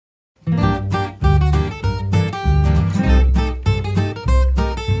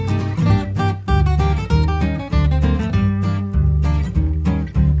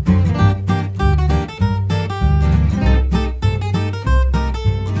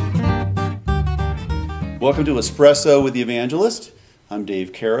Welcome to Espresso with the Evangelist. I'm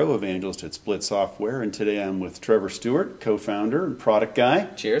Dave Karow, Evangelist at Split Software, and today I'm with Trevor Stuart, co-founder and product guy.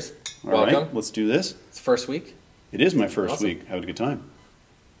 Cheers. Welcome. Right, let's do this. It's the first week. It is my first Awesome. week. Having a good time.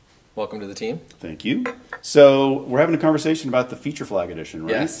 Welcome to the team. Thank you. So we're having a conversation about the Feature Flag Edition, right?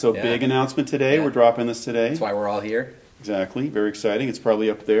 Yes, So yeah. big announcement today. Yeah. We're dropping this today. That's why we're all here. Exactly. Very exciting. It's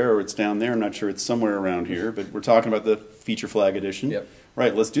probably up there or it's down there. I'm not sure. It's somewhere around here, but we're talking about the Feature Flag Edition. Yep.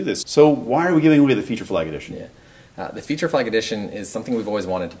 Right, let's do this. So why are we giving away the Feature Flag Edition? Yeah. The Feature Flag Edition is something we've always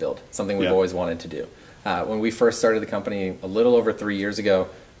wanted to build, something we've always wanted to do. When we first started the company a little over 3 years ago,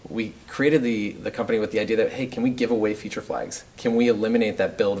 we created the company with the idea that, hey, can we give away feature flags? Can we eliminate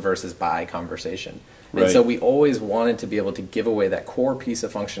that build versus buy conversation? Right. And so we always wanted to be able to give away that core piece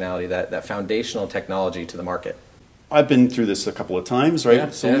of functionality, that foundational technology to the market. I've been through this a couple of times, right? Yeah,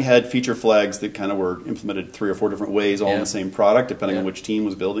 So we had feature flags that kind of were implemented 3 or 4 different ways, all in the same product, depending on which team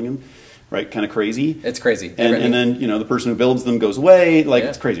was building them, right? Kind of crazy. It's crazy. And then, you know, the person who builds them goes away, like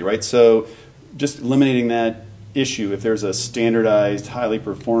it's crazy, right? So just eliminating that issue, if there's a standardized, highly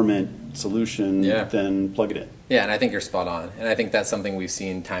performant solution, then plug it in. Yeah, and I think you're spot on. And I think that's something we've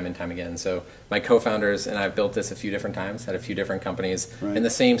seen time and time again. So my co-founders and I've built this a few different times at a few different companies, and the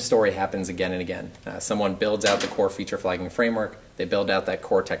same story happens again and again. Someone builds out the core feature flagging framework, they build out that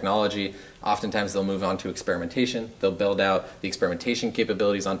core technology, oftentimes they'll move on to experimentation, they'll build out the experimentation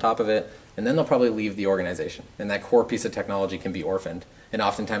capabilities on top of it, and then they'll probably leave the organization. And that core piece of technology can be orphaned, and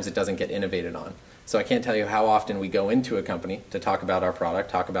oftentimes it doesn't get innovated on. So I can't tell you how often we go into a company to talk about our product,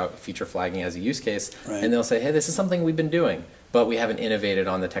 talk about feature flagging as a use case, and they'll say, hey, this is something we've been doing, but we haven't innovated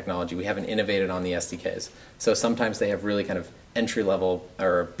on the technology, we haven't innovated on the SDKs. So sometimes they have really kind of entry-level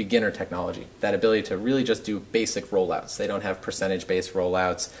or beginner technology, that ability to really just do basic rollouts. They don't have percentage-based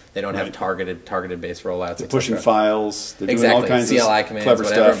rollouts, they don't have targeted-based rollouts. They're pushing files, they're doing all kinds CLI of commands, clever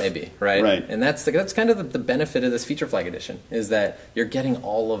whatever stuff. it may be, right? And that's kind of the benefit of this Feature Flag Edition, is that you're getting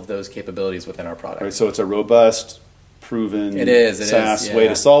all of those capabilities within our product. Right, so it's a robust, proven SaaS way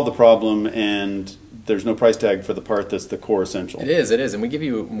to solve the problem, and there's no price tag for the part that's the core essential. It is, and we give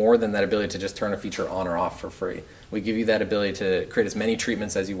you more than that ability to just turn a feature on or off for free. We give you that ability to create as many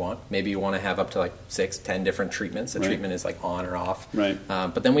treatments as you want. Maybe you want to have up to like 6, 10 different treatments. A treatment is like on or off.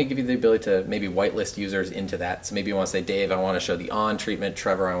 But then we give you the ability to maybe whitelist users into that. So maybe you want to say, Dave, I want to show the on treatment.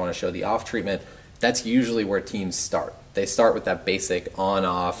 Trevor, I want to show the off treatment. That's usually where teams start. They start with that basic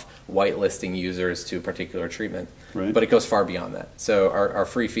on-off whitelisting users to a particular treatment. But it goes far beyond that. So our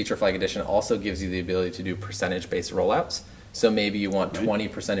free Feature Flag Edition also gives you the ability to do percentage-based rollouts. So maybe you want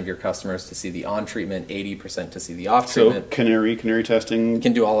 20% of your customers to see the on treatment, 80% to see the off treatment. So canary testing. You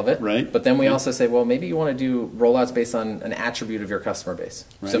can do all of it. Right. But then we also say, well, maybe you want to do rollouts based on an attribute of your customer base.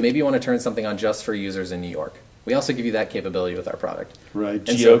 So maybe you want to turn something on just for users in New York. We also give you that capability with our product. Right.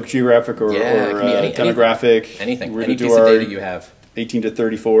 Geographic or demographic. Anything. Any piece of data you have. 18 to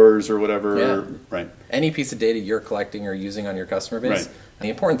 34s or whatever. Right. Any piece of data you're collecting or using on your customer base. And the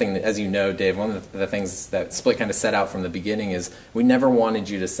important thing, as you know, Dave, one of the things that Split kind of set out from the beginning is we never wanted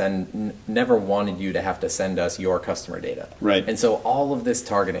you to have to send us your customer data. And so all of this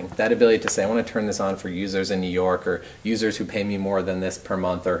targeting, that ability to say, I want to turn this on for users in New York or users who pay me more than this per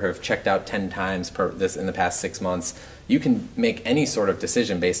month or have checked out 10 times this in the past 6 months, you can make any sort of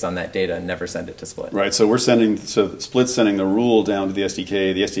decision based on that data and never send it to Split. Right. So Split's sending the rule down to the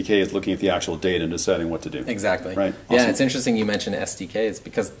SDK. The SDK is looking at the actual data and deciding what to do. Exactly. Right. Yeah, it's interesting you mentioned SDKs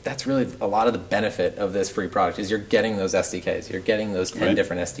because that's really a lot of the benefit of this free product is you're getting those SDKs. You're getting those 10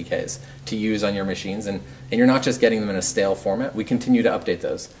 different SDKs to use on your machines, and you're not just getting them in a stale format. We continue to update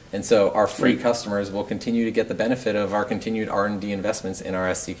those. And so our free customers will continue to get the benefit of our continued R&D investments in our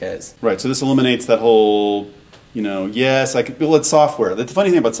SDKs. Right. So this eliminates that whole, you know, yes, I could build it software. The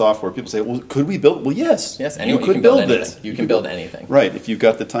funny thing about software, people say, well, could we build? Well, yes. Yes, you could build this. You can build anything. Right, if you've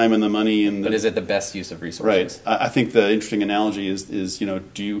got the time and the money and but is it the best use of resources? Right. I think the interesting analogy is you know,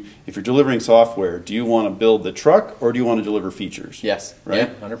 if you're delivering software, do you want to build the truck or do you want to deliver features? Yes. Right.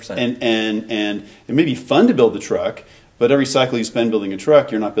 Yeah, 100%. And it may be fun to build the truck, but every cycle you spend building a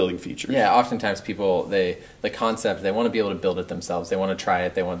truck, you're not building features. Yeah, oftentimes people, the concept, they want to be able to build it themselves. They want to try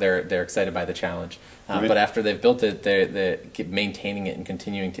it. They're excited by the challenge. But after they've built it, they're maintaining it and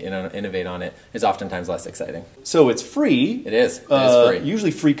continuing to innovate on it is oftentimes less exciting. So it's free. It is. It is free.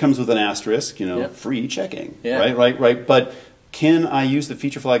 Usually free comes with an asterisk, you know, free checking. Right. But can I use the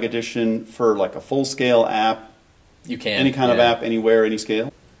Feature Flag Edition for like a full-scale app? You can. Any kind of app, anywhere, any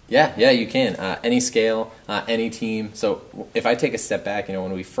scale? Yeah, you can. Any scale, any team. So if I take a step back,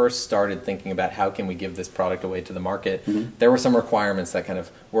 when we first started thinking about how can we give this product away to the market, there were some requirements that kind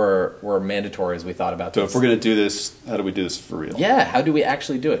of were mandatory as we thought about this. So if we're going to do this, how do we do this for real? Yeah, how do we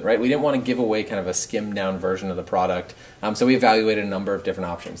actually do it, right? We didn't want to give away kind of a skimmed down version of the product. So we evaluated a number of different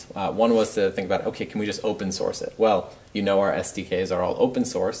options. One was to think about, okay, can we just open source it? Well, our SDKs are all open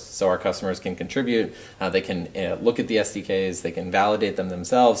source, so our customers can contribute. They can look at the SDKs, they can validate them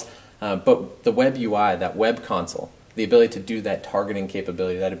themselves. But the web UI, that web console, the ability to do that targeting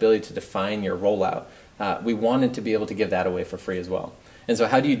capability, that ability to define your rollout, we wanted to be able to give that away for free as well. And so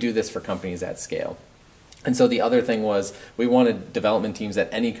how do you do this for companies at scale? And so the other thing was we wanted development teams at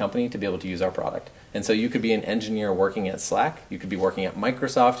any company to be able to use our product. And so you could be an engineer working at Slack, you could be working at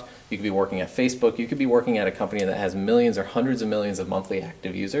Microsoft, you could be working at Facebook, you could be working at a company that has millions or hundreds of millions of monthly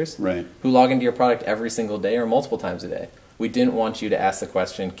active users who log into your product every single day or multiple times a day. We didn't want you to ask the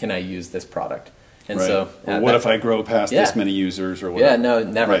question, can I use this product? And so, what if I grow past this many users or whatever? Yeah, no,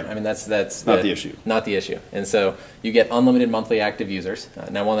 never. I mean, that's not the issue. Not the issue. And so you get unlimited monthly active users.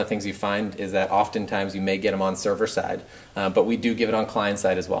 Now, one of the things you find is that oftentimes you may get them on server side, but we do give it on client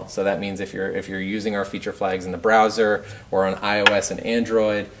side as well. So that means if you're using our feature flags in the browser or on iOS and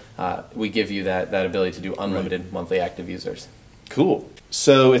Android, we give you that ability to do unlimited monthly active users. Cool.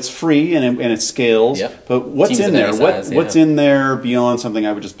 So it's free and it scales. Yep. But what's in there? What's in there beyond something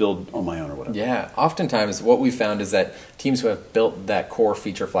I would just build on my own or whatever? Yeah. Oftentimes, what we found is that teams who have built that core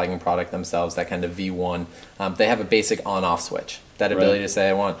feature flagging product themselves, that kind of V1, they have a basic on-off switch. That ability to say,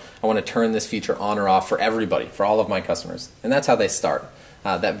 I want to turn this feature on or off for everybody, for all of my customers, and that's how they start.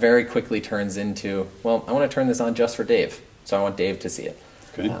 That very quickly turns into, well, I want to turn this on just for Dave, so I want Dave to see it.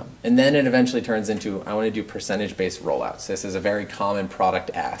 Okay. And then it eventually turns into, I want to do percentage-based rollouts. This is a very common product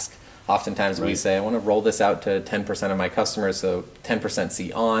ask. Oftentimes we say, I want to roll this out to 10% of my customers, so 10%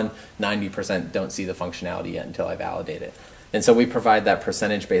 see on, 90% don't see the functionality yet until I validate it. And so we provide that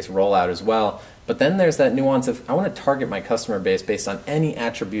percentage-based rollout as well. But then there's that nuance of, I want to target my customer base based on any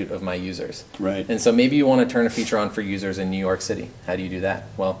attribute of my users. Right. And so maybe you want to turn a feature on for users in New York City. How do you do that?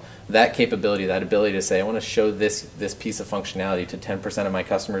 Well, that capability, that ability to say, I want to show this piece of functionality to 10% of my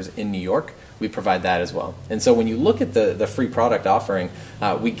customers in New York, we provide that as well. And so when you look at the free product offering,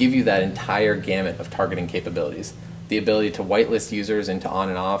 we give you that entire gamut of targeting capabilities. The ability to whitelist users into on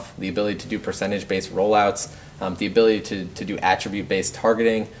and off, the ability to do percentage-based rollouts, the ability to do attribute-based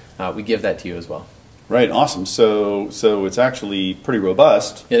targeting, we give that to you as well. Right, awesome. So it's actually pretty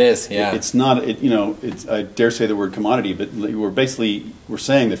robust. It is, yeah. It's not, I dare say the word commodity, but we're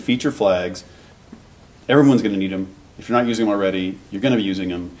saying that feature flags, everyone's going to need them. If you're not using them already, you're going to be using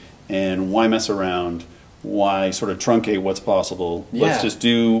them. And why mess around? Why sort of truncate what's possible? Yeah. Let's just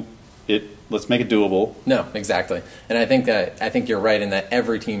do it. Let's make it doable. No, exactly. And I think you're right in that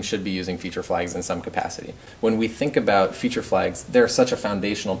every team should be using feature flags in some capacity. When we think about feature flags, they're such a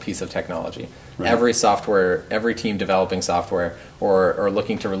foundational piece of technology. Right. Every team developing software or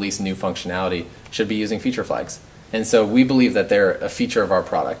looking to release new functionality should be using feature flags. And so we believe that they're a feature of our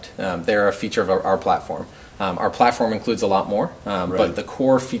product. They're a feature of our platform. Our platform includes a lot more, but the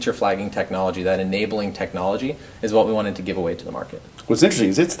core feature flagging technology, that enabling technology, is what we wanted to give away to the market. What's interesting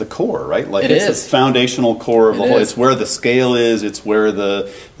is it's the core, right? Like it's the foundational core of the whole. It's where the scale is. It's where the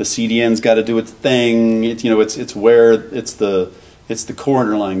CDN's got to do its thing. It's the core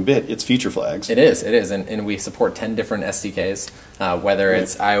underlying bit. It's feature flags. It is, and we support 10 different SDKs, whether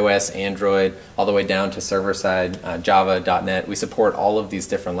it's iOS, Android, all the way down to server side, Java, .NET. We support all of these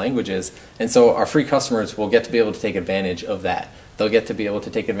different languages, and so our free customers will get to be able to take advantage of that. They'll get to be able to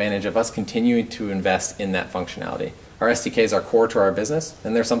take advantage of us continuing to invest in that functionality. Our SDKs are core to our business,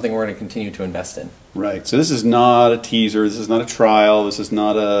 and they're something we're going to continue to invest in. Right. So this is not a teaser. This is not a trial. This is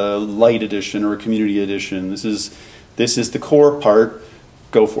not a light edition or a community edition. This is the core part.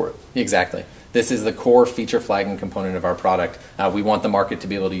 Go for it. Exactly. This is the core feature flagging component of our product. We want the market to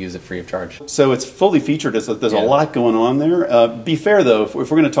be able to use it free of charge. So it's fully featured. There's a lot going on there. Be fair, though, if we're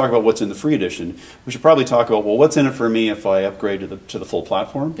going to talk about what's in the free edition, we should probably talk about, well, what's in it for me if I upgrade to the full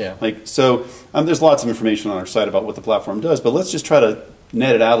platform? Yeah. There's lots of information on our site about what the platform does, but let's just try to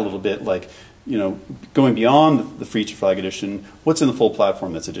net it out a little bit. Going beyond the feature flag edition, what's in the full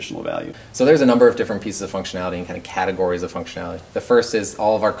platform that's additional value? So there's a number of different pieces of functionality and kind of categories of functionality. The first is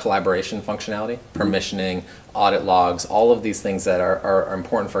all of our collaboration functionality, permissioning, audit logs, all of these things that are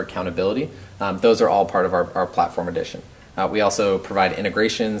important for accountability. Those are all part of our platform edition. We also provide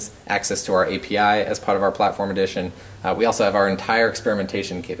integrations, access to our API as part of our platform edition. We also have our entire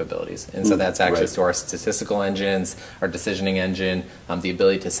experimentation capabilities. And so that's access to our statistical engines, our decisioning engine, the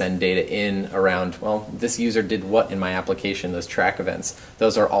ability to send data in around, well, this user did what in my application, those track events.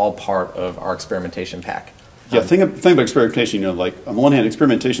 Those are all part of our experimentation pack. Yeah, think about experimentation, you know, like on the one hand,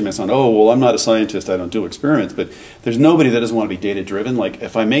 experimentation may sound, oh, well, I'm not a scientist, I don't do experiments, but there's nobody that doesn't want to be data-driven. Like,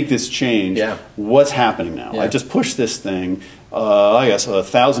 if I make this change, what's happening now? I just pushed this thing, I guess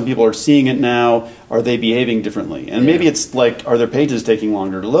 1,000 people are seeing it now, are they behaving differently? And maybe it's like, are their pages taking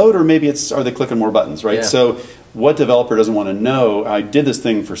longer to load, or maybe it's, are they clicking more buttons, right? So what developer doesn't want to know, I did this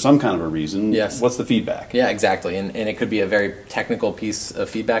thing for some kind of a reason, what's the feedback? Yeah, exactly, and it could be a very technical piece of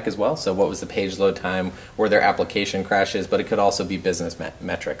feedback as well. So what was the page load time, were there application crashes, but it could also be business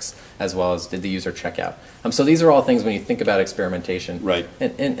metrics, as well as did the user check out. So these are all things when you think about experimentation. Right.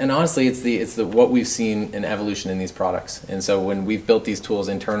 And honestly, it's the what we've seen in evolution in these products. And so when we've built these tools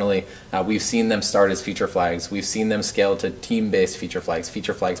internally, we've seen them start as feature flags, we've seen them scale to team-based feature flags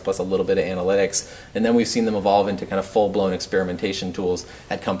plus a little bit of analytics, and then we've seen them evolve into kind of full-blown experimentation tools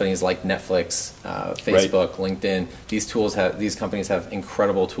at companies like Netflix, Facebook, LinkedIn. These companies have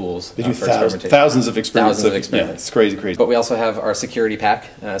incredible tools they do for experimentation. Thousands of experiments. Yeah, it's crazy. But we also have our security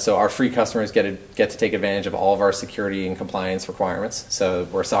pack. So our free customers get to take advantage of all of our security and compliance requirements. So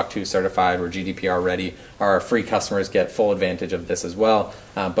we're SOC 2 certified, we're GDPR ready. Our free customers get full advantage of this as well.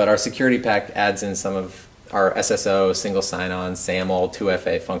 But our security pack adds in some of our SSO, single sign-on, SAML,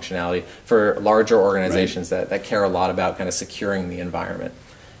 2FA functionality for larger organizations that care a lot about kind of securing the environment.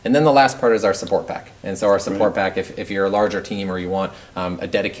 And then the last part is our support pack. And so our support pack, if you're a larger team or you want a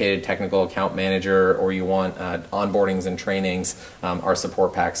dedicated technical account manager or you want onboardings and trainings, our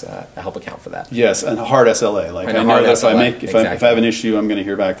support packs help account for that. Yes, and hard SLA. Like I know that if I have an issue, I'm going to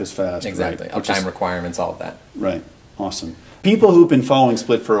hear back this fast. Exactly. Uptime requirements, all of that. Right. Awesome. People who've been following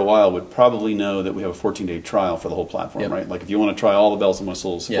Split for a while would probably know that we have a 14-day trial for the whole platform, right? Like if you want to try all the bells and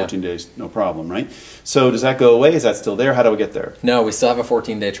whistles, 14 days, no problem, right? So does that go away? Is that still there? How do we get there? No, we still have a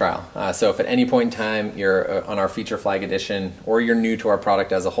 14-day trial. So if at any point in time you're on our feature flag edition or you're new to our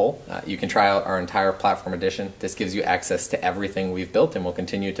product as a whole, you can try out our entire platform edition. This gives you access to everything we've built and will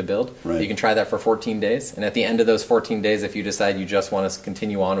continue to build. You can try that for 14 days. And at the end of those 14 days, if you decide you just want to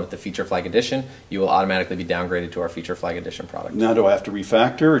continue on with the feature flag edition, you will automatically be downgraded to our feature flag edition product. Now, do I have to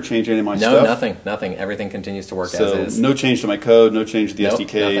refactor or change any of my stuff? No, nothing. Everything continues to work as is. No change to my code, no change to the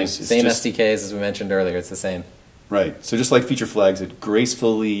SDKs. Nothing. Same SDKs as we mentioned earlier. It's the same. Right. So just like feature flags, it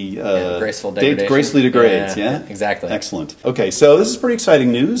gracefully gracefully degrades. Yeah. Exactly. Excellent. Okay, so this is pretty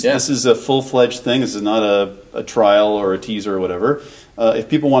exciting news. This is a full-fledged thing. This is not a trial or a teaser or whatever. If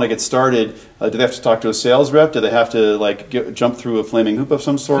people want to get started, do they have to talk to a sales rep? Do they have to jump through a flaming hoop of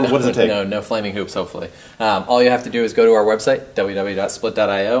some sort? What does it take? No flaming hoops, hopefully. All you have to do is go to our website,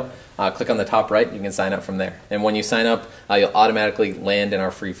 www.split.io. Click on the top right, you can sign up from there. And when you sign up, you'll automatically land in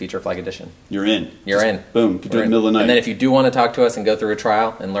our free feature flag edition. You're in. You're in. Boom. You can do it in the middle of the night. And then if you do want to talk to us and go through a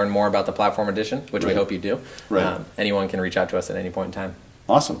trial and learn more about the platform edition, which we hope you do, anyone can reach out to us at any point in time.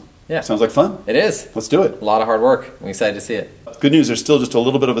 Awesome. Yeah. Sounds like fun. It is. Let's do it. A lot of hard work. I'm excited to see it. Good news, there's still just a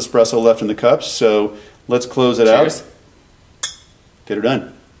little bit of espresso left in the cups, so let's close it out. Get her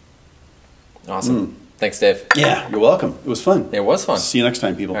done. Awesome. Thanks, Dave. Yeah, you're welcome. It was fun. It was fun. See you next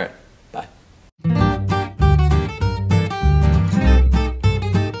time, people. All right. Bye.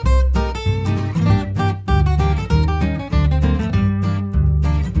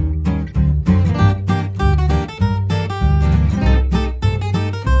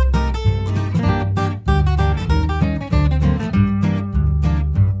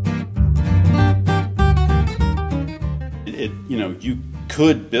 You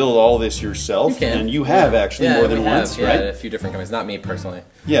could build all this yourself, and you have actually more than once, right? Yeah, a few different companies. Not me personally.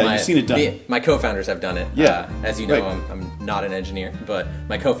 Yeah, you've seen it done. My co-founders have done it. Yeah, as you know, I'm not an engineer, but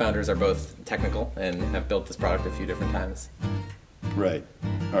my co-founders are both technical and have built this product a few different times. Right.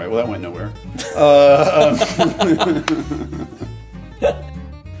 All right. Well, that went nowhere. All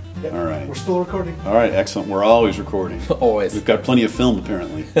right. We're still recording. All right. Excellent. We're always recording. Always. We've got plenty of film,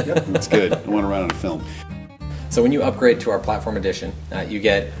 apparently. That's good. I want to run out of film. So when you upgrade to our platform edition, you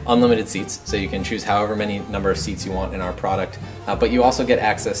get unlimited seats, so you can choose however many number of seats you want in our product, but you also get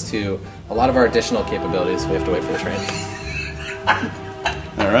access to a lot of our additional capabilities. We have to wait for the train.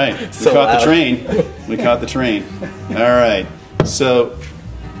 All right, we caught the train. We caught the train. All right, so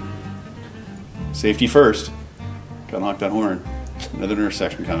safety first. Got to honk that horn. Another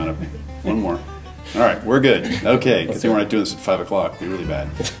intersection coming up. One more. All right, we're good. Okay, because we're not doing this at 5 o'clock. It'd be really bad.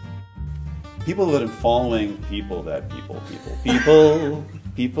 people that are following people in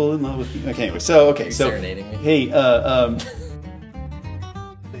love with people. Okay, anyway, so serenading me. Hey, I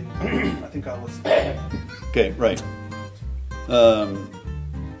think I was. okay, right.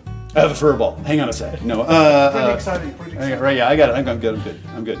 I have a fur ball. Hang on a sec. No. Pretty exciting. Right, yeah, I got it. I'm good.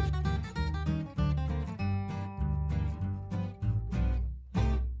 I'm good.